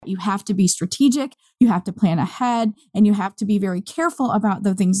You have to be strategic, you have to plan ahead, and you have to be very careful about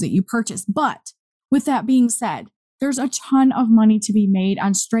the things that you purchase. But with that being said, there's a ton of money to be made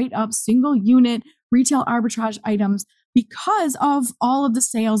on straight up single unit retail arbitrage items because of all of the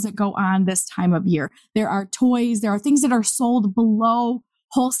sales that go on this time of year. There are toys, there are things that are sold below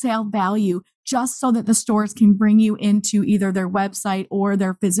wholesale value just so that the stores can bring you into either their website or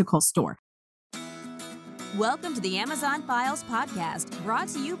their physical store. Welcome to the Amazon Files podcast, brought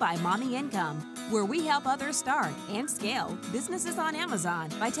to you by Mommy Income, where we help others start and scale businesses on Amazon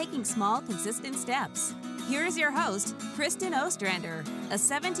by taking small, consistent steps. Here's your host, Kristen Ostrander, a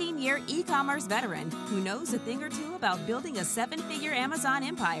 17-year e-commerce veteran who knows a thing or two about building a 7-figure Amazon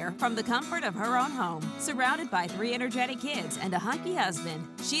empire from the comfort of her own home. Surrounded by 3 energetic kids and a hunky husband,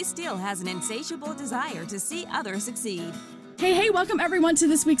 she still has an insatiable desire to see others succeed. Hey, welcome everyone to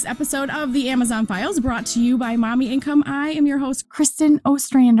this week's episode of the Amazon Files, brought to you by Mommy Income. I am your host, Kristen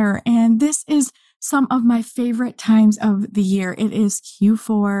Ostrander, and this is some of my favorite times of the year. It is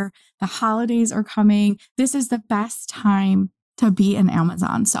Q4. The holidays are coming. This is the best time to be an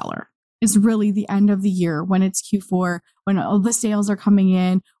Amazon seller. It's really the end of the year when it's Q4, when all the sales are coming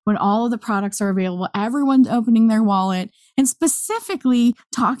in, when all of the products are available, everyone's opening their wallet, and specifically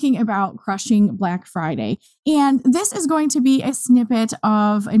talking about crushing Black Friday. And this is going to be a snippet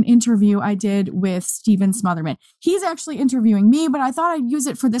of an interview I did with Smotherman. He's actually interviewing me, but I thought I'd use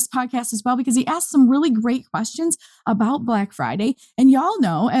it for this podcast as well because he asked some really great questions about Black Friday. And y'all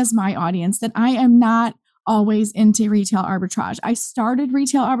know, as my audience, that I am not always into retail arbitrage. I started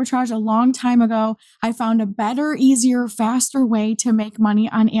retail arbitrage a long time ago. I found a better, easier, faster way to make money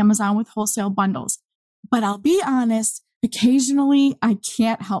on Amazon with wholesale bundles. But I'll be honest, occasionally I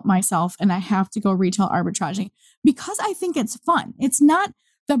can't help myself and I have to go retail arbitraging because I think it's fun. It's not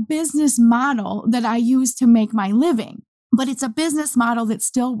the business model that I use to make my living, but it's a business model that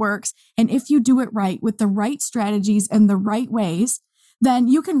still works. And if you do it right with the right strategies and the right ways, then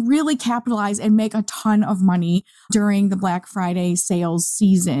you can really capitalize and make a ton of money during the Black Friday sales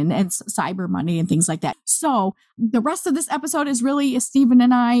season and Cyber Monday and things like that. So the rest of this episode is really Stephen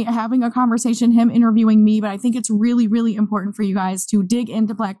and I having a conversation, him interviewing me, but I think it's really, really important for you guys to dig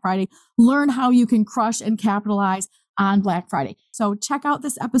into Black Friday, learn how you can crush and capitalize on Black Friday. So check out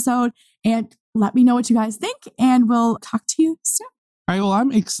this episode and let me know what you guys think, and we'll talk to you soon. All right, well,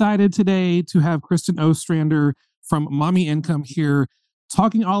 I'm excited today to have Kristen Ostrander from Mommy Income here,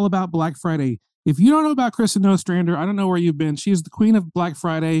 talking all about Black Friday. If you don't know about Kristen Ostrander, I don't know where you've been. She's the queen of Black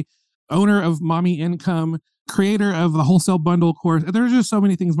Friday, owner of Mommy Income, creator of the wholesale bundle course. There's just so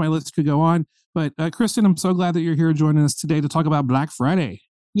many things my list could go on. But Kristen, I'm so glad that you're here joining us today to talk about Black Friday.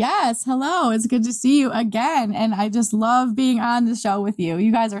 Yes. Hello. It's good to see you again. And I just love being on the show with you.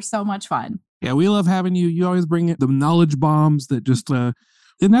 You guys are so much fun. Yeah, we love having you. You always bring the knowledge bombs that just...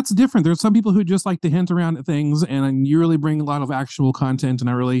 And that's different. There's some people who just like to hint around at things, and you really bring a lot of actual content, and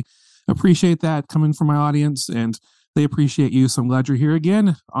I really appreciate that coming from my audience, and they appreciate you. So I'm glad you're here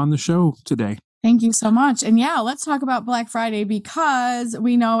again on the show today. Thank you so much. And yeah, let's talk about Black Friday, because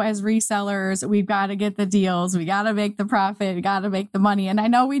we know as resellers, we've got to get the deals. We got to make the profit. We got to make the money. And I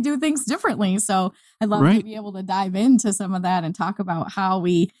know we do things differently. So I'd love to be able to dive into some of that and talk about how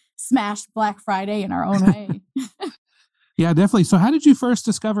we smash Black Friday in our own way. Yeah, definitely. So how did you first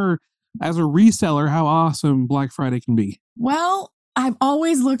discover as a reseller how awesome Black Friday can be? Well, I've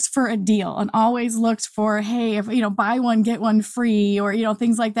always looked for a deal and always looked for, hey, if, buy one, get one free, or,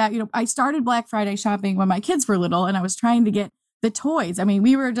 things like that. I started Black Friday shopping when my kids were little and I was trying to get the toys. I mean,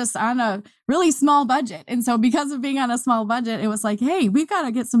 we were just on a really small budget. And so because of being on a small budget, it was like, hey, we've got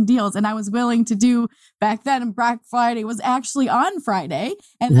to get some deals. And I was willing to do, back then, Black Friday was actually on Friday.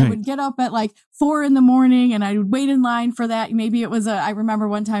 And I would get up at like 4 a.m. and I would wait in line for that. Maybe it was I remember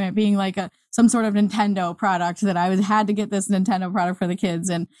one time it being like some sort of Nintendo product that I had to get this Nintendo product for the kids.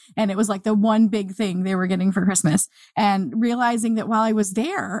 And it was like the one big thing they were getting for Christmas. And realizing that while I was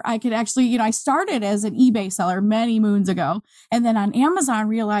there, I could actually, I started as an eBay seller many moons ago. And then on Amazon,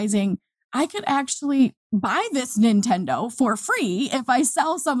 realizing I could actually buy this Nintendo for free if I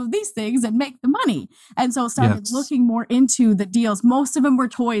sell some of these things and make the money. And so started looking more into the deals. Most of them were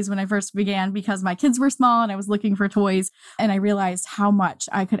toys when I first began because my kids were small and I was looking for toys. And I realized how much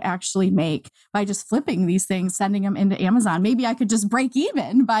I could actually make by just flipping these things, sending them into Amazon. Maybe I could just break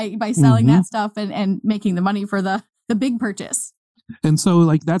even by selling that stuff and making the money for the big purchase. And so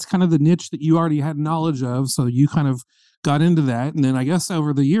that's kind of the niche that you already had knowledge of. So you kind of got into that. And then I guess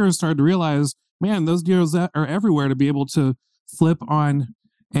over the years started to realize, man, those deals that are everywhere to be able to flip on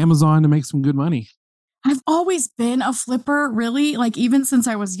Amazon to make some good money. I've always been a flipper, really. Like even since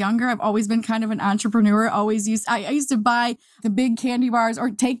I was younger, I've always been kind of an entrepreneur. I used to buy the big candy bars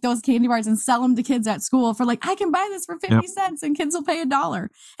or take those candy bars and sell them to kids at school for like, I can buy this for 50 cents and kids will pay $1.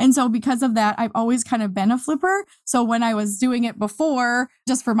 And so because of that, I've always kind of been a flipper. So when I was doing it before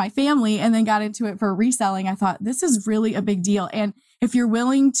just for my family and then got into it for reselling, I thought this is really a big deal. And if you're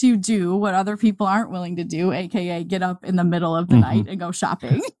willing to do what other people aren't willing to do, AKA get up in the middle of the night and go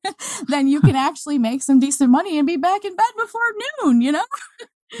shopping, then you can actually make some decent money and be back in bed before noon, you know?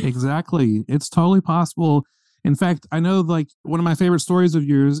 Exactly. It's totally possible. In fact, I know like one of my favorite stories of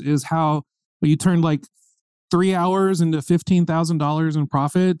yours is how you turned like 3 hours into $15,000 in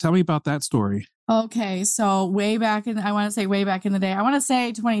profit. Tell me about that story. Okay, so I want to say way back in the day, I want to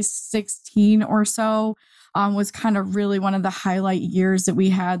say 2016 or so. Was kind of really one of the highlight years that we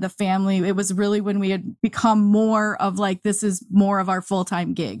had the family. It was really when we had become more of like, this is more of our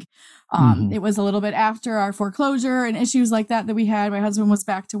full-time gig. It was a little bit after our foreclosure and issues like that we had. My husband was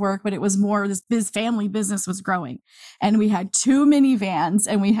back to work, but it was more this family business was growing. And we had 2 minivans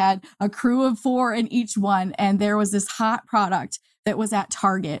and we had a crew of 4 in each one. And there was this hot product that was at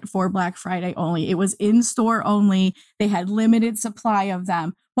Target for Black Friday only. It was in store only. They had limited supply of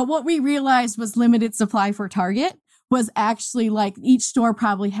them. But what we realized was limited supply for Target was actually like each store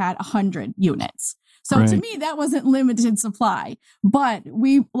probably had 100 units. So to me, that wasn't limited supply, but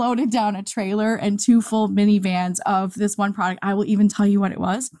we loaded down a trailer and 2 full minivans of this one product. I will even tell you what it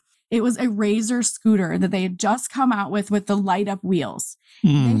was. It was a Razor scooter that they had just come out with the light up wheels.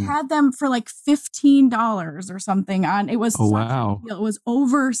 They had them for like $15 or something on. It was a deal. It was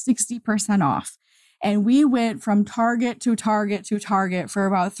over 60% off. And we went from Target to Target to Target for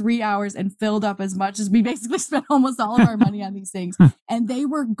about 3 hours and filled up as much as we basically spent almost all of our money on these things. And they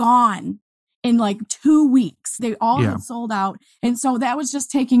were gone in like 2 weeks. They all had sold out. And so that was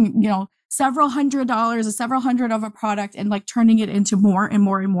just taking, several $100s or several hundred of a product and like turning it into more and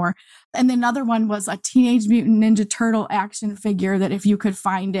more and more. And then another one was a Teenage Mutant Ninja Turtle action figure that if you could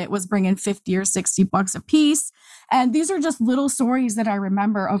find it was bringing $50 or $60 a piece. And these are just little stories that I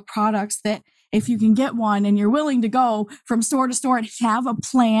remember of products that if you can get one and you're willing to go from store to store and have a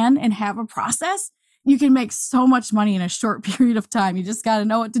plan and have a process, you can make so much money in a short period of time. You just got to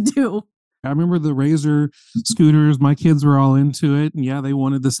know what to do. I remember the Razor scooters. My kids were all into it. And yeah, they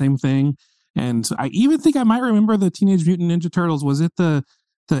wanted the same thing. And I even think I might remember the Teenage Mutant Ninja Turtles. Was it the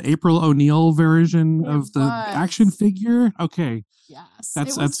April O'Neil version of the action figure? Okay. Yes.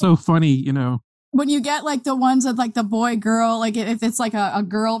 That's so funny, When you get like the ones with like the boy girl, like if it's like a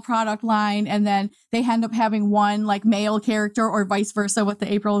girl product line and then they end up having one like male character or vice versa with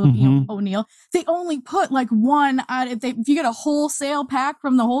the April O'Neil, they only put like one out. If you get a wholesale pack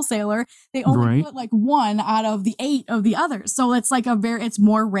from the wholesaler, they only put like one out of the 8 of the others. So it's like it's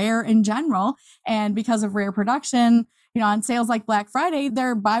more rare in general. And because of rare production, on sales like Black Friday,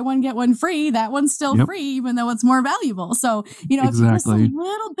 they're buy one, get one free. That one's still free, even though it's more valuable. So, if just a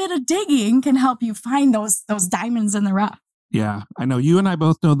little bit of digging can help you find those diamonds in the rough. Yeah, I know. You and I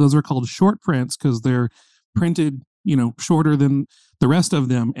both know those are called short prints because they're printed, shorter than the rest of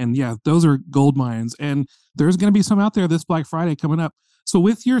them. And yeah, those are gold mines. And there's going to be some out there this Black Friday coming up. So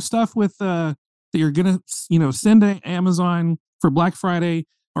with your stuff that you're going to, send to Amazon for Black Friday,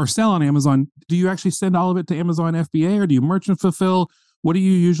 or sell on Amazon, do you actually send all of it to Amazon FBA or do you merchant fulfill? What do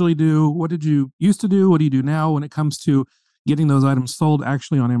you usually do? What did you used to do? What do you do now when it comes to getting those items sold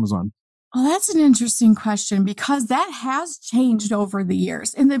actually on Amazon? Well, that's an interesting question because that has changed over the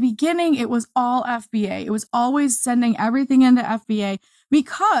years. In the beginning, it was all FBA. It was always sending everything into FBA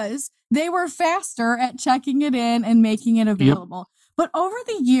because they were faster at checking it in and making it available. But over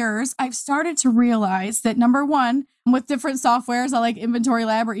the years, I've started to realize that number one, with different softwares like Inventory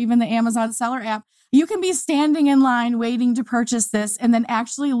Lab or even the Amazon Seller app, you can be standing in line waiting to purchase this and then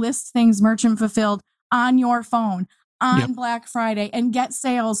actually list things merchant fulfilled on your phone on Black Friday and get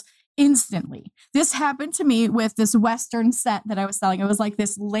sales instantly. This happened to me with this Western set that I was selling. It was like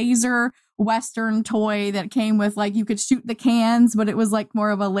this laser Western toy that came with like you could shoot the cans, but it was like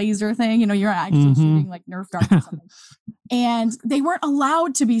more of a laser thing. You're not actually shooting like Nerf darts or something. And they weren't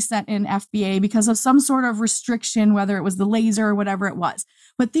allowed to be sent in FBA because of some sort of restriction, whether it was the laser or whatever it was.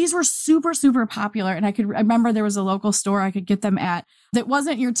 But these were super, super popular. And I remember there was a local store I could get them at that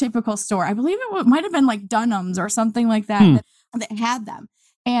wasn't your typical store. I believe it might have been like Dunham's or something like that that had them.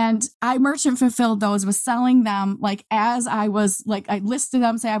 And I merchant fulfilled those, was selling them like as I was like, I listed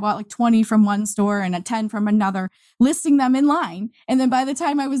them, say I bought like 20 from one store and a 10 from another, listing them in line. And then by the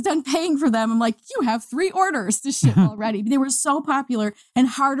time I was done paying for them, I'm like, you have 3 orders to ship already. They were so popular and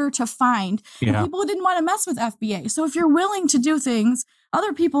harder to find. And people didn't want to mess with FBA. So if you're willing to do things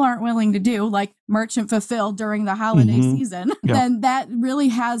other people aren't willing to do, like merchant fulfill during the holiday season, then that really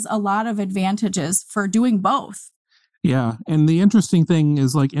has a lot of advantages for doing both. Yeah. And the interesting thing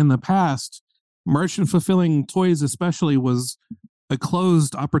is, like, in the past, merchant fulfilling toys especially was a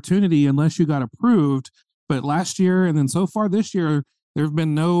closed opportunity unless you got approved. But last year and then so far this year, there have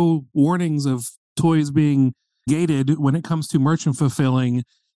been no warnings of toys being gated when it comes to merchant fulfilling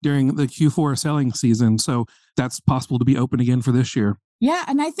during the Q4 selling season. So that's possible to be open again for this year. Yeah,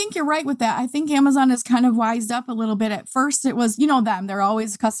 and I think you're right with that. I think Amazon has kind of wised up a little bit. At first, it was, them. They're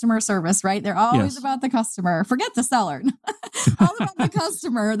always customer service, right? They're always about the customer. Forget the seller. All about the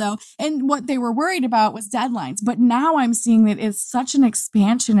customer, though. And what they were worried about was deadlines. But now I'm seeing that it's such an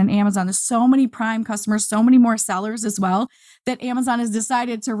expansion in Amazon. There's so many Prime customers, so many more sellers as well, that Amazon has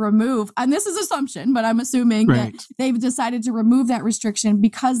decided to remove, and this is assumption, but I'm assuming that they've decided to remove that restriction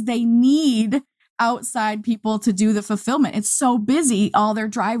because they need outside people to do the fulfillment. It's so busy, all their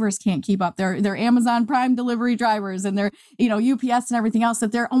drivers can't keep up. They're Amazon Prime delivery drivers and they're, UPS and everything else,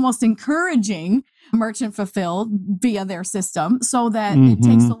 that they're almost encouraging merchant fulfill via their system so that it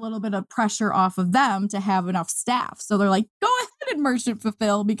takes a little bit of pressure off of them to have enough staff. So they're like, go ahead and merchant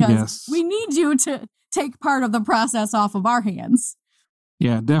fulfill because we need you to take part of the process off of our hands.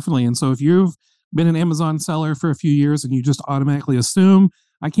 Yeah, definitely. And so if you've been an Amazon seller for a few years and you just automatically assume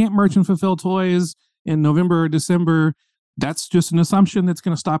I can't merchant fulfill toys in November or December, that's just an assumption that's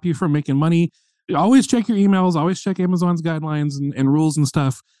going to stop you from making money. Always check your emails, always check Amazon's guidelines and rules and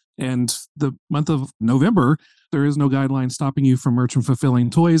stuff. And the month of November, there is no guideline stopping you from merchant fulfilling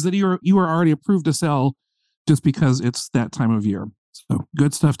toys that you are already approved to sell just because it's that time of year. So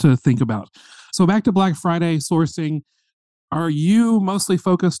good stuff to think about. So back to Black Friday sourcing. Are you mostly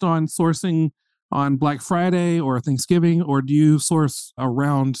focused on sourcing on Black Friday or Thanksgiving, or do you source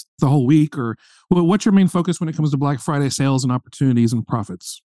around the whole week? Or what's your main focus when it comes to Black Friday sales and opportunities and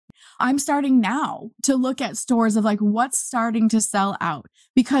profits? I'm starting now to look at stores of like what's starting to sell out,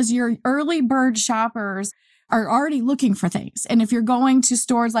 because your early bird shoppers are already looking for things. And if you're going to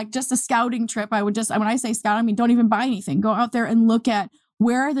stores like just a scouting trip, when I say scout, I mean, don't even buy anything. Go out there and look at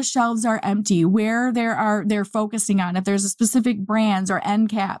where the shelves are empty, where they're focusing on, if there's a specific brands or end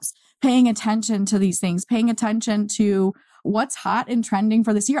caps, paying attention to these things, paying attention to what's hot and trending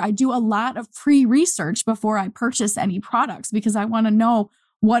for this year. I do a lot of pre-research before I purchase any products because I want to know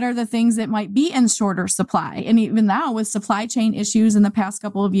what are the things that might be in shorter supply. And even now with supply chain issues in the past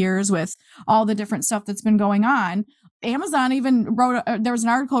couple of years with all the different stuff that's been going on, Amazon even wrote, there was an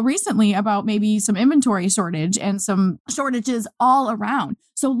article recently about maybe some inventory shortage and some shortages all around.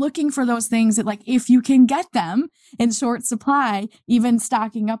 So looking for those things that, like, if you can get them in short supply, even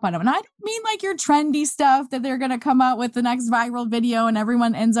stocking up on them. And I don't mean like your trendy stuff that they're going to come out with the next viral video and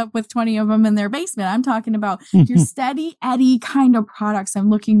everyone ends up with 20 of them in their basement. I'm talking about your steady Eddie kind of products. I'm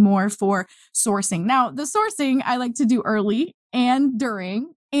looking more for sourcing. Now, the sourcing I like to do early and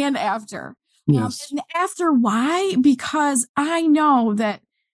during and after. Yes. And after, why? Because I know that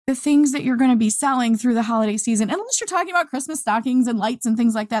the things that you're going to be selling through the holiday season, unless you're talking about Christmas stockings and lights and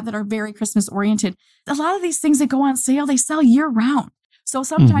things like that are very Christmas oriented, a lot of these things that go on sale, they sell year round. So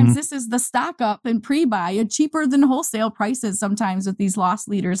sometimes this is the stock up and pre-buy at cheaper than wholesale prices sometimes with these loss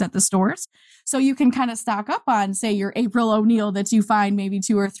leaders at the stores. So you can kind of stock up on, say, your April O'Neil that you find maybe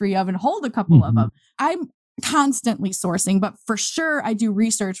 2 or 3 of and hold a couple of them. I'm constantly sourcing, but for sure I do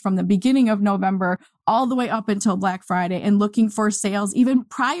research from the beginning of November all the way up until Black Friday and looking for sales even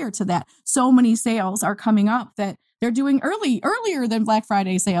prior to that. So many sales are coming up that they're doing earlier than Black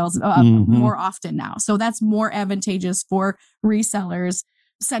Friday sales more often now. So that's more advantageous for resellers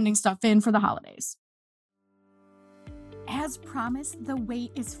sending stuff in for the holidays. As promised, the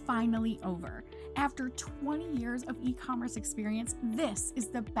wait is finally over. After 20 years of e-commerce experience, this is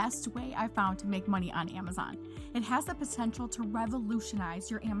the best way I found to make money on Amazon. It has the potential to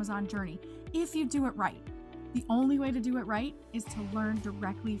revolutionize your Amazon journey if you do it right. The only way to do it right is to learn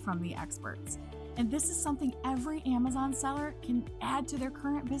directly from the experts. And this is something every Amazon seller can add to their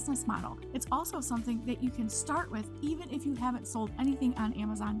current business model. It's also something that you can start with even if you haven't sold anything on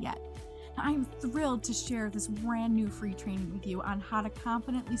Amazon yet. I'm thrilled to share this brand new free training with you on how to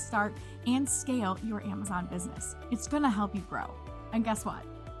confidently start and scale your Amazon business. It's going to help you grow. And guess what?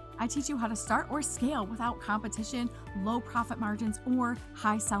 I teach you how to start or scale without competition, low profit margins, or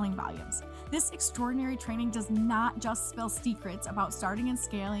high selling volumes. This extraordinary training does not just spill secrets about starting and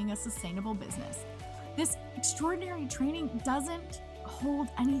scaling a sustainable business. This extraordinary training doesn't hold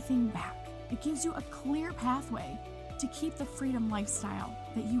anything back. It gives you a clear pathway to keep the freedom lifestyle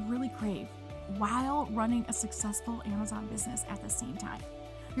that you really crave while running a successful Amazon business at the same time.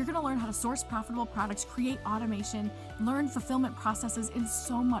 You're going to learn how to source profitable products, create automation, learn fulfillment processes, and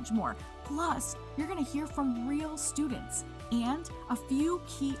so much more. Plus, you're going to hear from real students and a few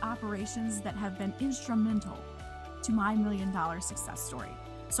key operations that have been instrumental to my $1 million success story.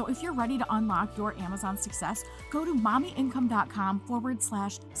 So if you're ready to unlock your Amazon success, go to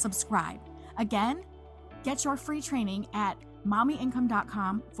mommyincome.com/subscribe. Again, get your free training at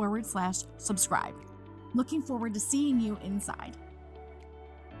mommyincome.com/subscribe. Looking forward to seeing you inside.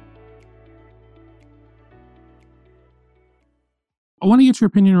 I want to get your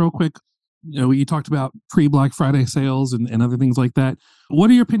opinion real quick. You talked about pre-Black Friday sales and other things like that. What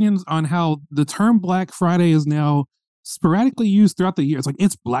are your opinions on how the term Black Friday is now sporadically used throughout the year? It's like,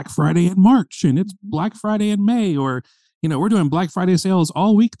 it's Black Friday in March and it's Black Friday in May, or, we're doing Black Friday sales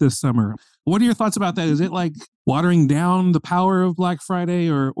all week this summer. What are your thoughts about that? Is it like watering down the power of Black Friday,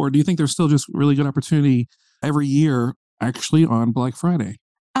 or do you think there's still just really good opportunity every year actually on Black Friday?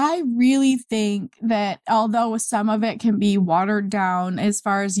 I really think that although some of it can be watered down as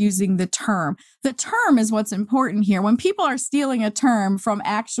far as using the term is what's important here. When people are stealing a term from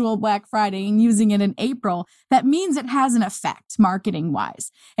actual Black Friday and using it in April, that means it has an effect marketing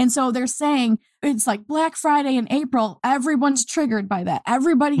wise. And so they're saying it's like Black Friday in April, everyone's triggered by that.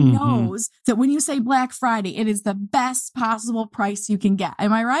 Everybody knows that when you say Black Friday, it is the best possible price you can get.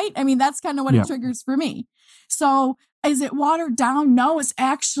 Am I right? I mean, that's kind of what it triggers for me. So is it watered down? No, it's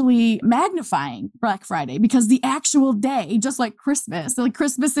actually magnifying Black Friday, because the actual day, just like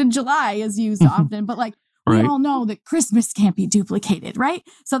Christmas in July is used often, but like we all know that Christmas can't be duplicated, right?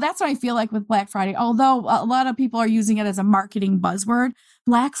 So that's what I feel like with Black Friday. Although a lot of people are using it as a marketing buzzword,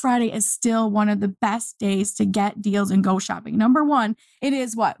 Black Friday is still one of the best days to get deals and go shopping. Number one, it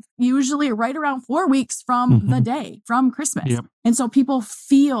is usually right around 4 weeks from the day, from Christmas. Yep. And so people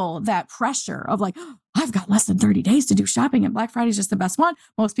feel that pressure of like, oh, I've got less than 30 days to do shopping, and Black Friday is just the best one.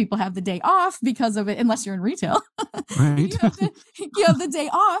 Most people have the day off because of it, unless you're in retail. Right. you have the day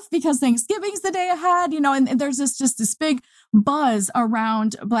off because Thanksgiving's the day ahead, and there's just this big buzz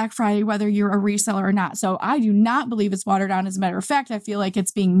around Black Friday, whether you're a reseller or not. So I do not believe it's watered down. As a matter of fact, I feel like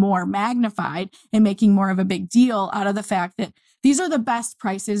it's being more magnified and making more of a big deal out of the fact that these are the best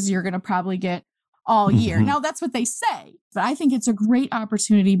prices you're going to probably get all year. Now, that's what they say, but I think it's a great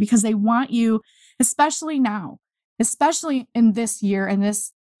opportunity because they want you, especially now, especially in this year and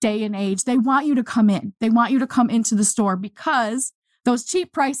this day and age, they want you to come in. They want you to come into the store because those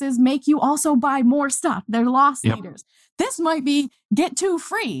cheap prices make you also buy more stuff. They're loss leaders. This might be get two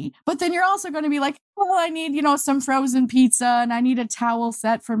free, but then you're also going to be like, well, I need, some frozen pizza and I need a towel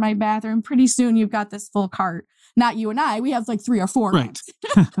set for my bathroom. Pretty soon you've got this full cart. Not you and I. We have like 3 or 4. Right.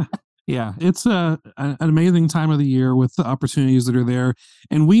 Yeah, it's an amazing time of the year with the opportunities that are there.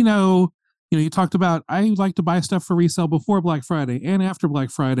 And we know, you talked about, I like to buy stuff for resale before Black Friday and after Black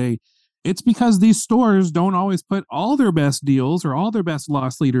Friday. It's because these stores don't always put all their best deals or all their best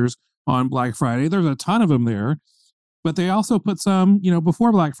loss leaders on Black Friday. There's a ton of them there, but they also put some,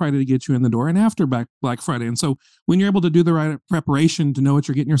 before Black Friday to get you in the door and after Black Friday. And so when you're able to do the right preparation to know what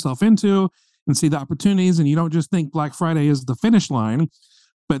you're getting yourself into and see the opportunities, and you don't just think Black Friday is the finish line,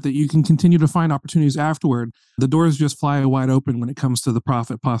 but that you can continue to find opportunities afterward, the doors just fly wide open when it comes to the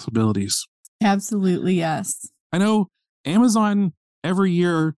profit possibilities. Absolutely, yes. I know Amazon every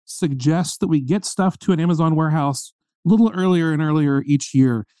year suggests that we get stuff to an Amazon warehouse a little earlier and earlier each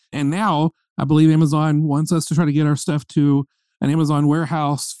year. And now I believe Amazon wants us to try to get our stuff to an Amazon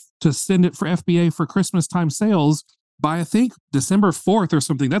warehouse to send it for FBA for Christmas time sales by, I think, December 4th or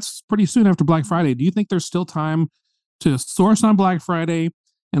something. That's pretty soon after Black Friday. Do you think there's still time to source on Black Friday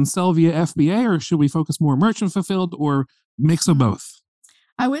and sell via FBA, or should we focus more merchant fulfilled, or mix of both?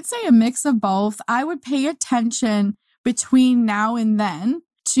 I would say a mix of both. I would pay attention between now and then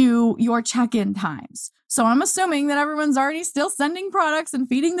to your check-in times. So I'm assuming that everyone's already still sending products and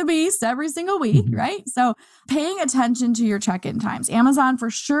feeding the beast every single week, right? So paying attention to your check-in times. Amazon for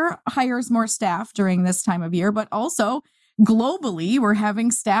sure hires more staff during this time of year, but also globally, we're having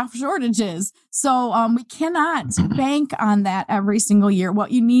staff shortages. So we cannot bank on that every single year.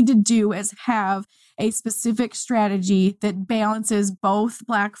 What you need to do is have a specific strategy that balances both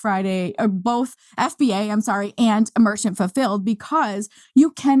Black Friday or both FBA, and merchant fulfilled, because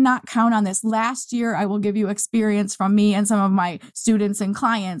you cannot count on this. Last year, I will give you experience from me and some of my students and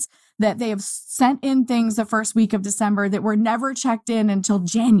clients that they have sent in things the first week of December that were never checked in until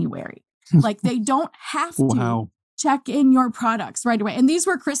January. Like they don't have to check in your products right away. And these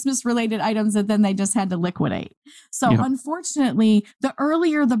were Christmas related items that then they just had to liquidate. So unfortunately, the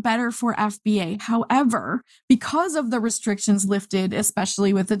earlier, the better for FBA. However, because of the restrictions lifted,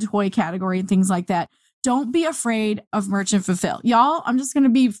 especially with the toy category and things like that, Don't be afraid of merchant fulfill. Y'all, I'm just going to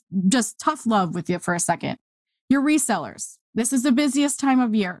be just tough love with you for a second. Your resellers. This is the busiest time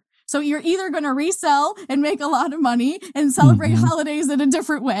of year. So you're either going to resell and make a lot of money and celebrate holidays in a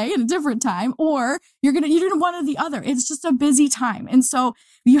different way, in a different time, or you're going to one or the other. It's just a busy time. And so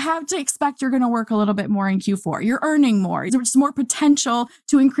you have to expect you're going to work a little bit more in Q4. You're earning more. There's more potential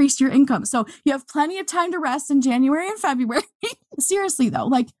to increase your income. So you have plenty of time to rest in January and February. Seriously, though,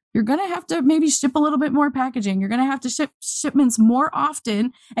 like you're going to have to maybe ship a little bit more packaging. You're going to have to ship shipments more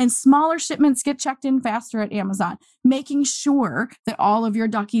often, and smaller shipments get checked in faster at Amazon, making sure that all of your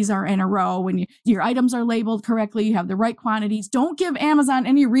duckies are in a row. When your items are labeled correctly, you have the right quantities. Don't give Amazon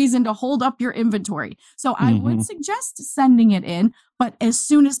any reason to hold up your inventory. So I would suggest sending it in, but as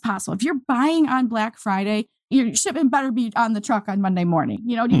soon as possible. If you're buying on Black Friday, your shipment better be on the truck on Monday morning.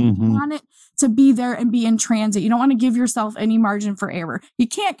 You want it to be there and be in transit. You don't want to give yourself any margin for error. You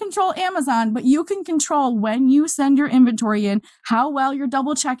can't control Amazon, but you can control when you send your inventory in, how well you're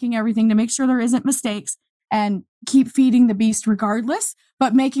double checking everything to make sure there isn't mistakes, and keep feeding the beast regardless,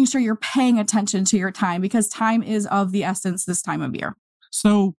 but making sure you're paying attention to your time, because time is of the essence this time of year.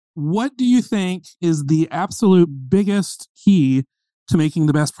 So what do you think is the absolute biggest key to making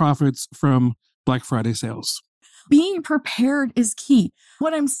the best profits from Black Friday sales? Being prepared is key.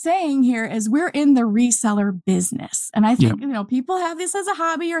 What I'm saying here is we're in the reseller business. And I think, people have this as a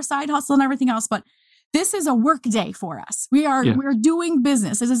hobby or side hustle and everything else, but this is a work day for us. We're doing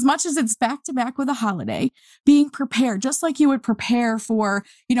business. As much as it's back to back with a holiday, being prepared, just like you would prepare for,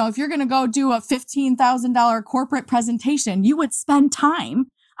 if you're going to go do a $15,000 corporate presentation, you would spend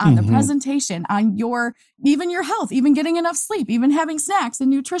time on the presentation, on even your health, even getting enough sleep, even having snacks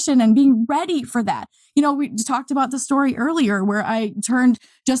and nutrition and being ready for that. We talked about the story earlier where I turned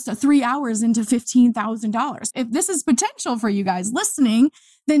just 3 hours into $15,000. If this is potential for you guys listening,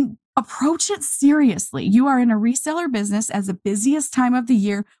 then approach it seriously. You are in a reseller business as the busiest time of the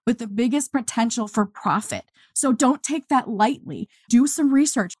year with the biggest potential for profit. So don't take that lightly. Do some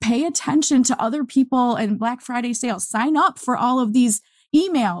research. Pay attention to other people and Black Friday sales. Sign up for all of these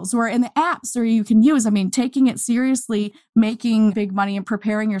emails or in the apps or you can use. Taking it seriously, making big money and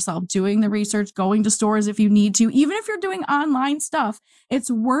preparing yourself, doing the research, going to stores if you need to. Even if you're doing online stuff, it's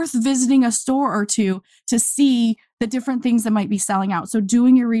worth visiting a store or two to see the different things that might be selling out. So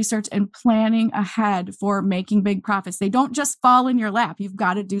doing your research and planning ahead for making big profits. They don't just fall in your lap. You've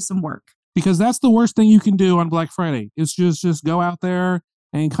got to do some work. Because that's the worst thing you can do on Black Friday. It's just go out there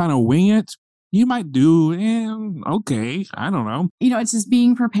and kind of wing it. You might do, okay, I don't know. It's just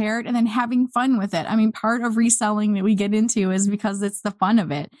being prepared and then having fun with it. Part of reselling that we get into is because it's the fun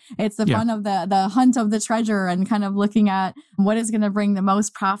of it. It's the fun of the hunt of the treasure and kind of looking at what is going to bring the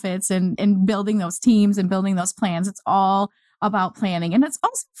most profits and building those teams and building those plans. It's all about planning. And it's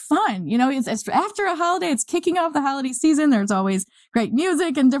also fun. It's after a holiday, it's kicking off the holiday season. There's always great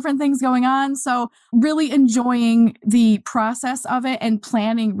music and different things going on. So really enjoying the process of it and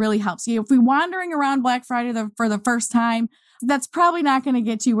planning really helps you. If we're wandering around Black Friday for the first time, that's probably not going to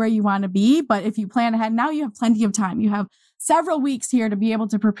get you where you want to be. But if you plan ahead, now you have plenty of time. You have several weeks here to be able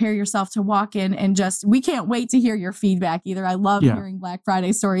to prepare yourself to walk in and we can't wait to hear your feedback either. I love hearing Black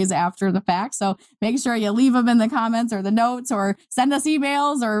Friday stories after the fact. So make sure you leave them in the comments or the notes or send us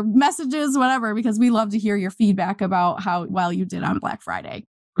emails or messages, whatever, because we love to hear your feedback about how well you did on Black Friday.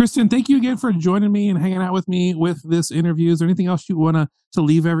 Kristen, thank you again for joining me and hanging out with me with this interview. Is there anything else you want to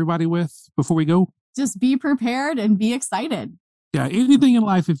leave everybody with before we go? Just be prepared and be excited. Yeah, anything in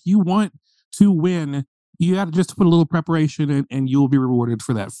life, if you want to win, you got to just put a little preparation in, and you'll be rewarded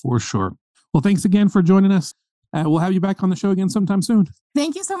for that for sure. Well, thanks again for joining us. We'll have you back on the show again sometime soon.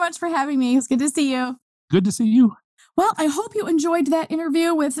 Thank you so much for having me. It's good to see you. Good to see you. Well, I hope you enjoyed that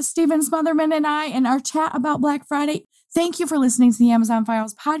interview with Stephen Smotherman and I and our chat about Black Friday. Thank you for listening to the Amazon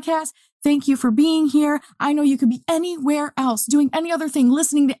Files podcast. Thank you for being here. I know you could be anywhere else, doing any other thing,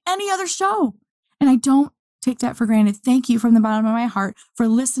 listening to any other show. And I don't take that for granted. Thank you from the bottom of my heart for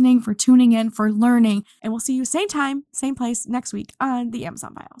listening, for tuning in, for learning. And we'll see you same time, same place next week on the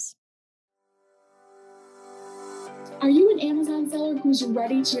Amazon Files. Are you an Amazon seller who's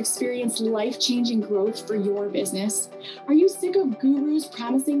ready to experience life-changing growth for your business? Are you sick of gurus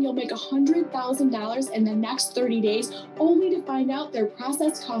promising you'll make $100,000 in the next 30 days only to find out their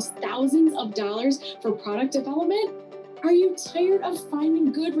process costs thousands of dollars for product development? Are you tired of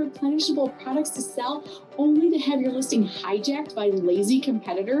finding good replenishable products to sell only to have your listing hijacked by lazy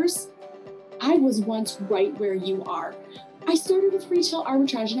competitors? I was once right where you are. I started with retail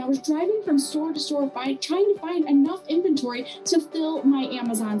arbitrage and I was driving from store to store trying to find enough inventory to fill my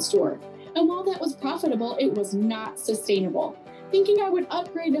Amazon store. And while that was profitable, it was not sustainable. Thinking I would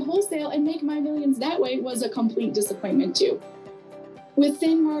upgrade to wholesale and make my millions that way was a complete disappointment too. With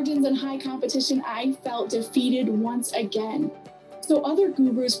thin margins and high competition, I felt defeated once again. So other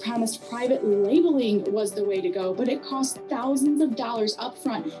gurus promised private labeling was the way to go, but it cost thousands of dollars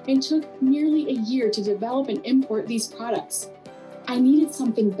upfront and took nearly a year to develop and import these products. I needed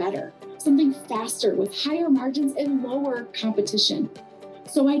something better, something faster with higher margins and lower competition.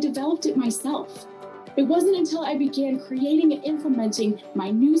 So I developed it myself. It wasn't until I began creating and implementing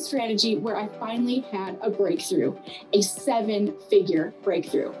my new strategy where I finally had a breakthrough, a 7-figure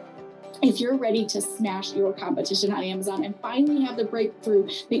breakthrough. If you're ready to smash your competition on Amazon and finally have the breakthrough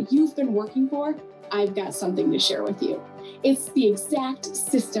that you've been working for, I've got something to share with you. It's the exact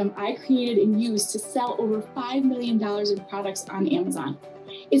system I created and used to sell over $5 million in products on Amazon.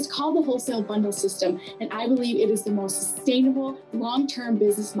 It's called the Wholesale Bundle System, and I believe it is the most sustainable, long-term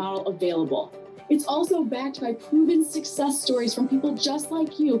business model available. It's also backed by proven success stories from people just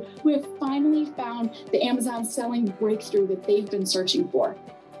like you who have finally found the Amazon selling breakthrough that they've been searching for.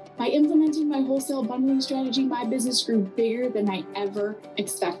 By implementing my wholesale bundling strategy, my business grew bigger than I ever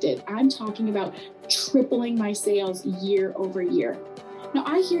expected. I'm talking about tripling my sales year over year. Now,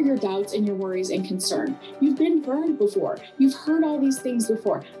 I hear your doubts and your worries and concern. You've been burned before. You've heard all these things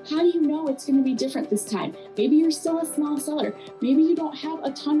before. How do you know it's going to be different this time? Maybe you're still a small seller. Maybe you don't have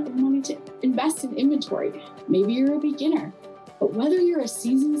a ton of money to invest in inventory. Maybe you're a beginner. But whether you're a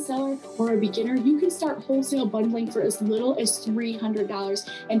seasoned seller or a beginner, you can start wholesale bundling for as little as $300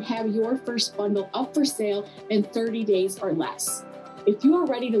 and have your first bundle up for sale in 30 days or less. If you are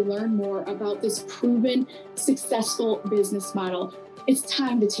ready to learn more about this proven, successful business model, it's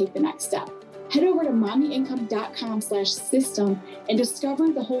time to take the next step. Head over to mommyincome.com/system and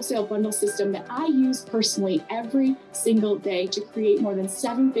discover the wholesale bundle system that I use personally every single day to create more than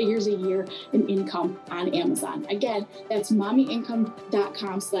 7 figures a year in income on Amazon. Again, that's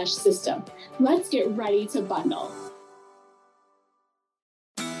mommyincome.com/system. Let's get ready to bundle.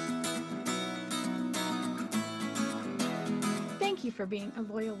 Thank you for being a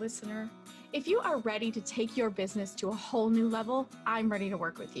loyal listener. If you are ready to take your business to a whole new level, I'm ready to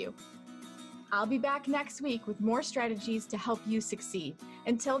work with you. I'll be back next week with more strategies to help you succeed.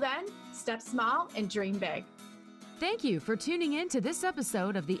 Until then, step small and dream big. Thank you for tuning in to this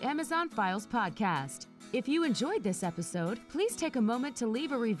episode of the Amazon Files podcast. If you enjoyed this episode, please take a moment to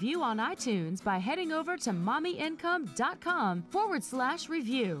leave a review on iTunes by heading over to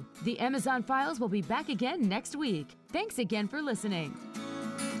mommyincome.com/review. The Amazon Files will be back again next week. Thanks again for listening.